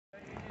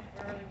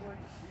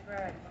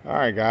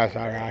Alright guys,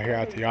 I'm out here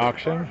at the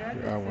auction.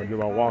 I'm going to do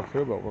my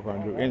walkthrough, but we're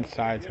going to do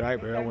inside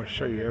tonight. But I want to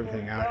show you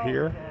everything out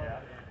here.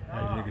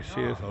 As you can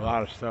see, there's a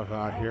lot of stuff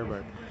out here,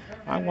 but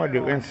I'm going to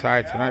do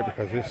inside tonight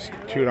because it's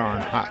too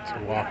darn hot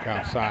to walk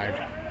outside.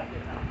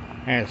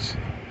 And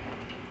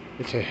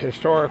it's a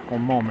historical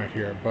moment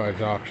here at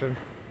Bud's Auction.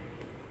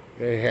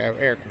 They have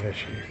air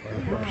conditioning for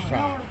the first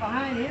time.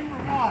 Behind him or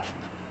what?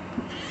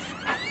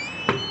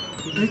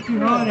 It's too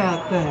hot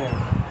out there.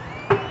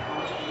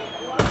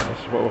 This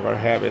is what we're going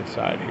to have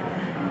inside here.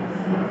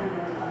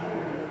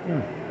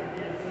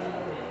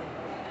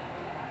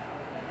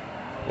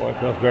 Boy, it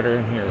feels better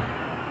in here.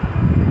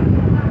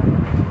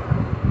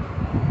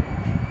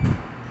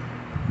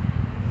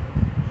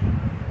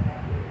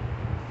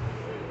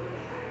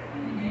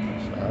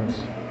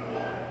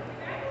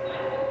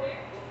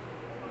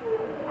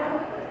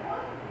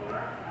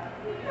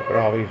 Look at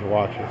all these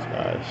watches,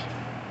 guys.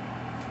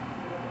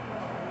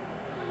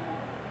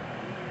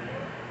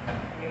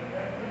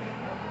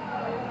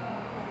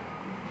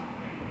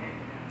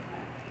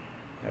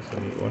 That's a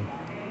neat one.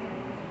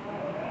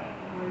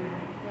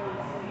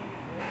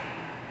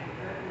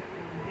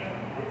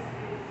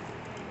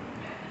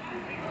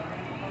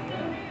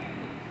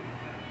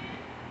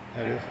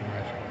 That is a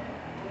nice one.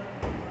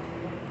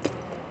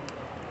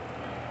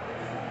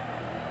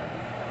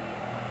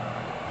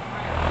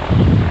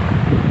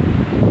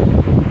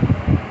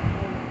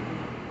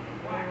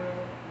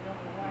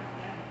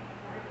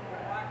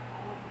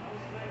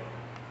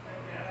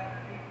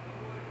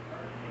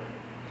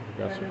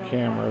 Got some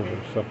cameras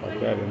and stuff like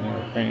that in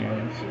there,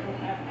 fans.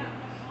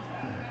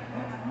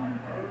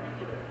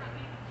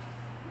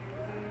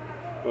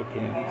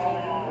 Bookends.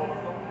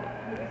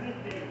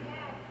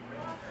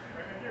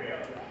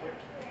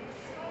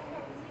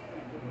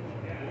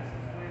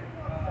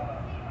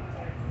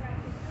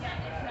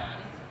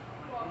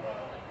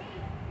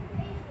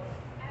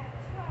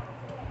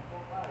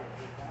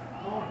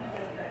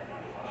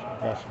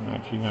 Got some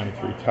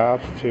 1993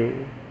 tops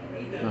too,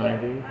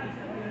 90,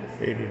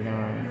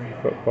 89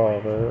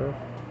 football there.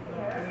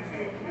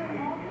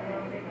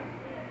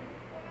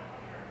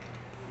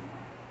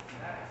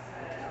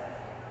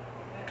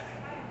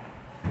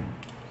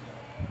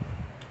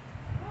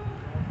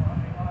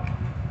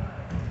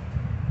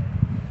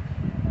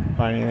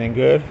 Find anything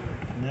good?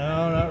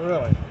 No, not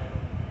really.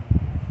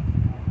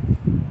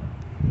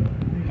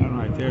 That one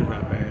right there's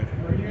not bad.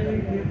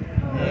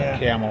 Yeah.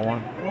 Camel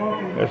one.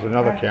 There's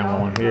another camel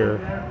one here.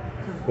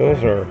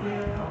 Those are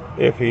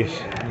iffies.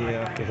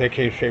 Yeah. If they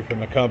came straight from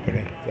the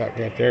company. That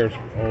right there's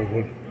old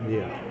one.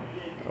 Yeah.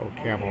 Old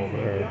camel over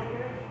there.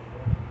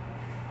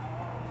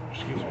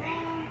 Excuse me.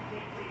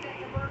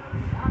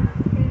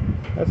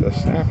 That's a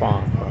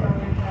snap-on plug.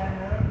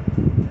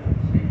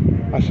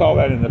 I saw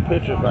that in the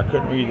pictures, but I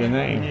couldn't read the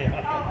name.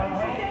 Yeah.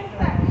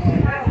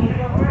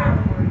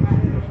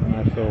 It's a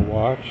nice little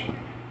watch.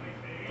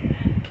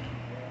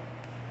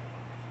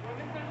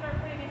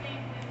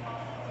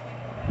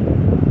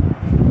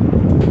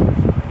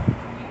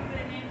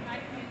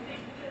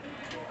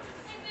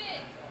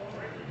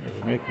 There's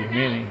a Mickey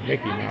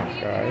Mouse,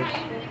 guys.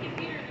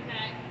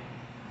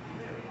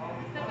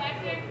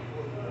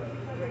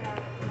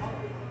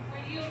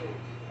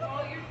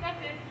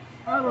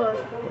 I was.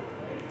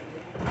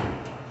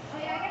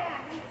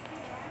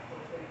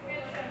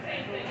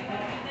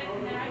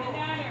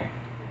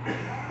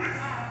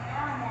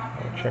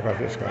 Check out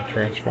this guy,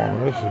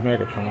 Transformer. This is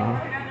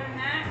Megatron.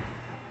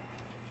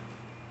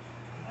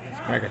 It's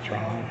Megatron.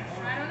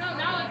 I don't know,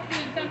 now it's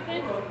doing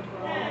something.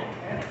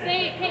 Say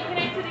it can't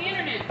connect to the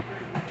internet.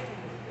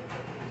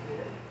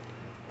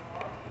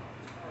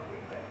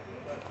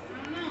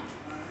 I don't know.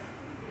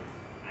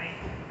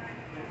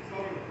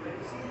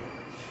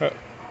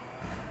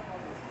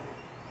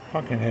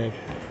 Pumpkinhead.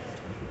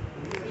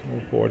 Some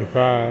old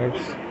 45s.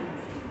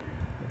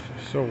 There's some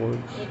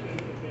swords.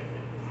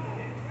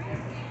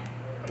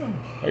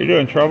 Are you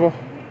doing trouble?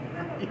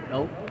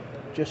 Nope.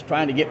 Just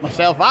trying to get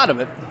myself out of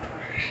it.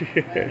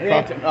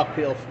 It's an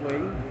uphill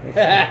swing.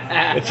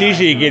 It's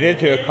easy to get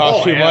into. It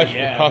costs too much.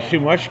 Yeah. It costs too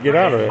much to get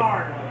out of it.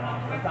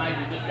 Sometimes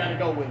you just gotta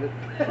go with it.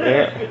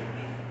 Yeah.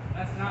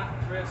 That's not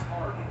Chris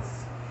Hart.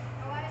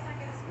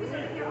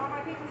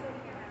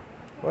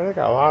 Well, they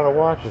got a lot of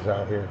watches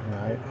out here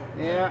tonight.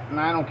 Yeah, and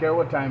I don't care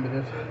what time it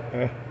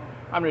is.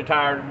 I'm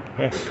retired.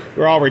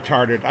 We're all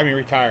retarded. I mean,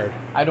 retired.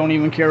 I don't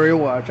even carry a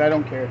watch. I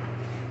don't care.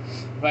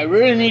 If I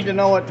really need to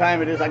know what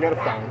time it is, I got a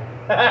phone.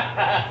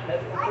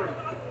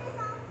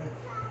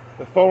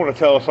 The phone will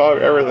tell us all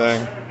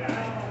everything.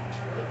 Yeah,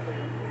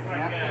 I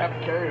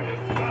haven't carried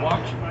a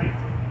watch in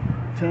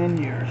 10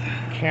 years.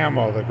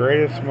 Camel, the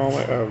greatest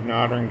moment of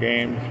modern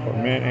games for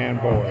men and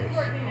boys.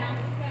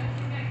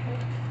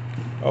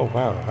 Oh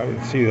wow, I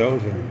didn't see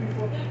those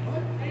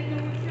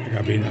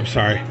I'm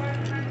sorry.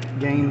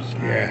 Games?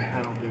 Yeah.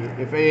 I don't do it.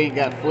 If they ain't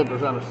got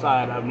flippers on the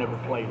side, I've never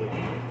played it.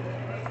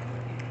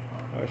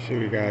 Let's see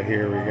what we got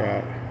here. We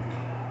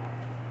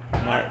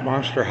got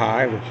Monster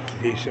High, which is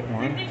a decent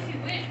one.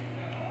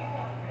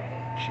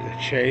 The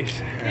Chase,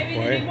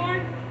 halfway.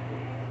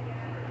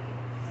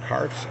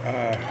 carts.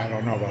 I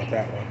don't know about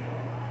that one.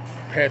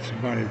 Pets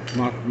money,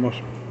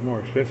 most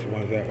more expensive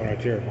ones. That one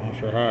right there,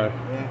 Monster High.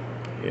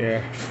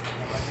 Yeah.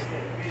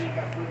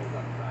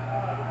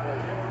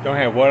 Don't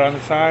have what on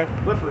the side?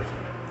 Flippers.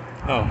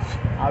 Oh.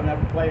 I've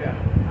never played a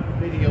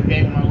video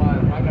game in my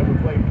life. I've never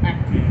played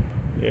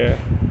Pac-Man. Yeah.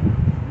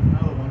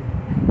 Another one.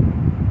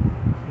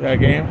 That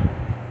game?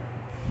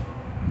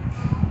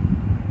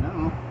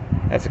 No.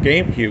 That's a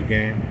GameCube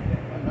game.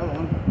 Another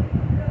one.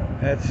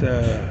 That's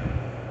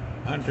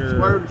under.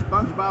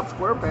 SpongeBob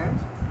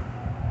SquarePants.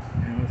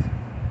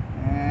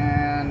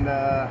 And I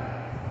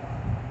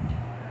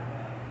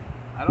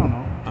don't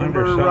know.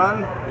 Under Timber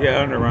Run.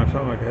 Yeah, Under Run,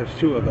 something like that. There's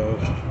two of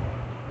those.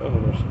 Those are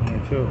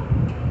only two.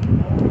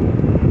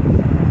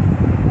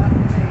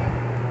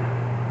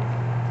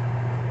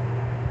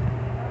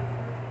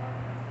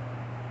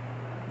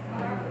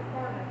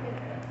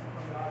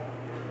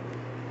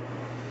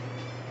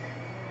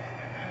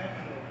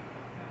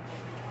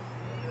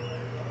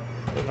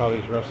 Look at all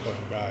these wrestling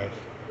guys.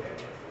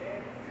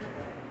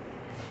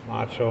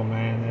 Macho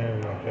Man there,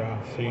 we got John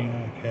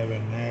Cena,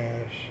 Kevin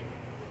Nash.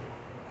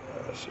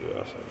 Let's see what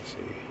else I can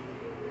see.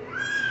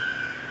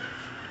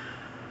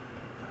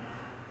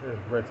 There's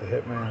Bret the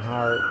Hitman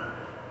Hart.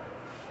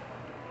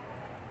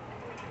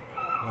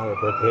 Another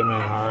Bret the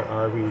Hitman Hart,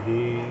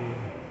 RVD,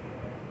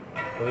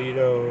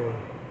 Toledo.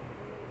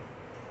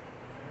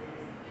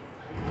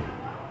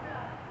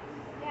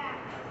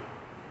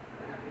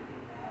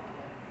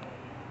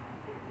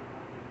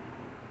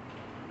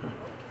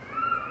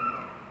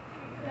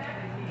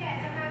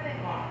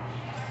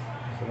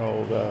 It's an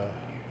old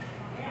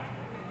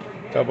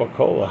double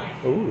cola.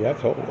 Ooh,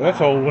 that's old.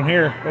 That's old one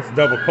here. That's a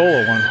double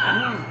cola one.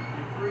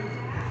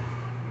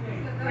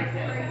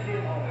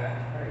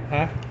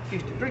 Huh?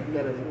 Used to drink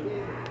that as a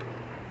kid.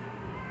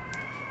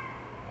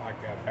 I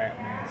like that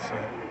Batman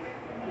set.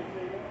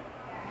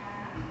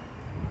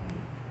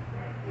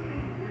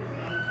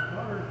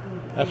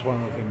 That's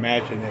one with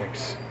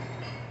Imaginext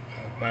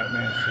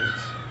Batman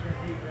suits.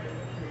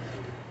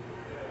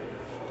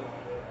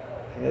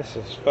 And this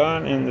is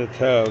Fun in the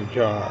Tub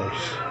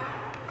jars.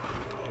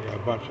 They got a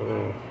bunch of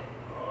little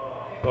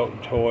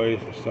floating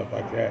toys and stuff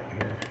like that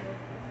in here.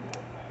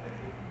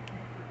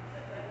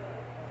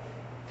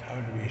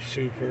 Time to be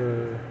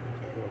super.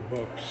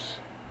 Little books.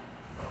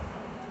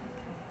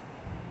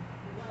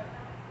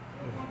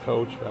 There's a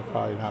Coach, but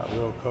probably not a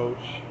real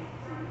Coach.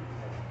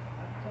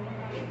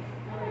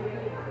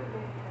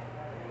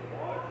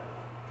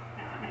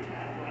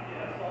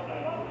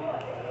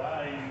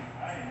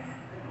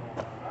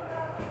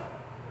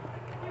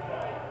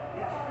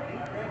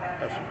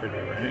 That's a pretty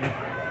ring.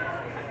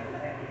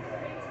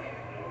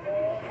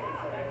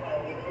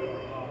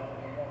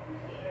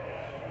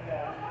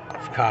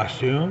 It's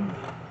costume.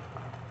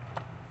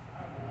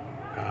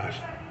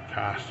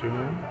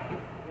 Costume.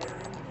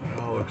 It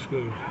all looks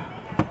good.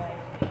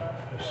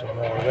 There's some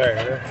more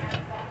there.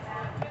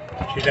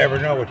 But you never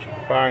know what you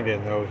can find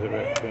in those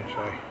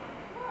eventually.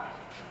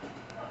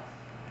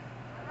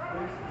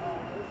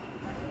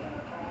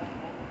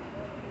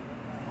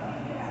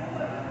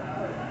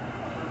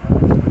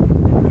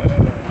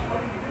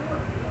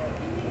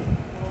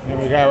 And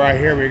we got right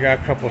here, we got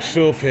a couple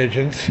stool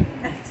pigeons.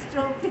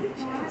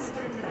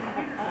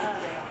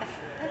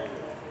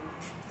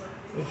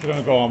 This is going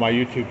to go on my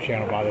YouTube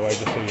channel, by the way,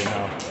 just so you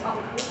know.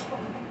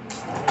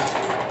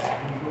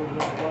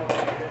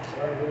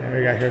 And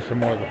we got here some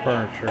more of the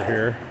furniture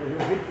here.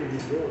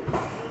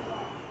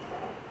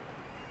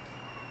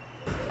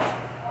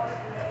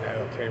 That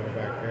little table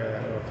back there,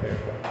 that little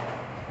table.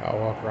 I'll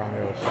walk around the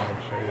other side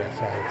and show you that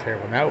side of the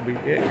table. And that will be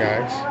it,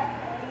 guys.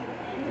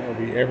 That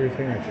will be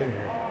everything that's in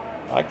here.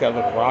 I like that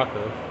little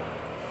rocker.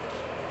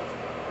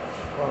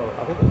 Oh,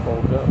 I think it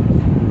folds up.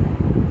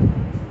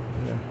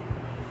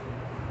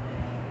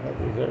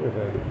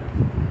 Everything.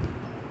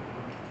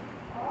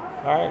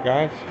 Alright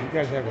guys, you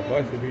guys have a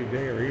blessed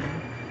day or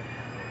evening.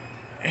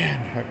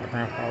 And like my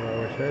grandfather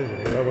always says, if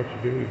you love what you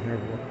do, you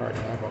never work hard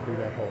in life. I'll do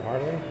that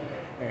wholeheartedly.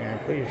 And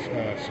please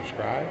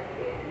subscribe,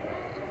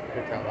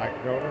 hit that like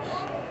notice,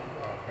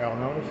 bell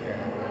notice,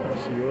 and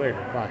I'll see you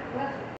later. Bye.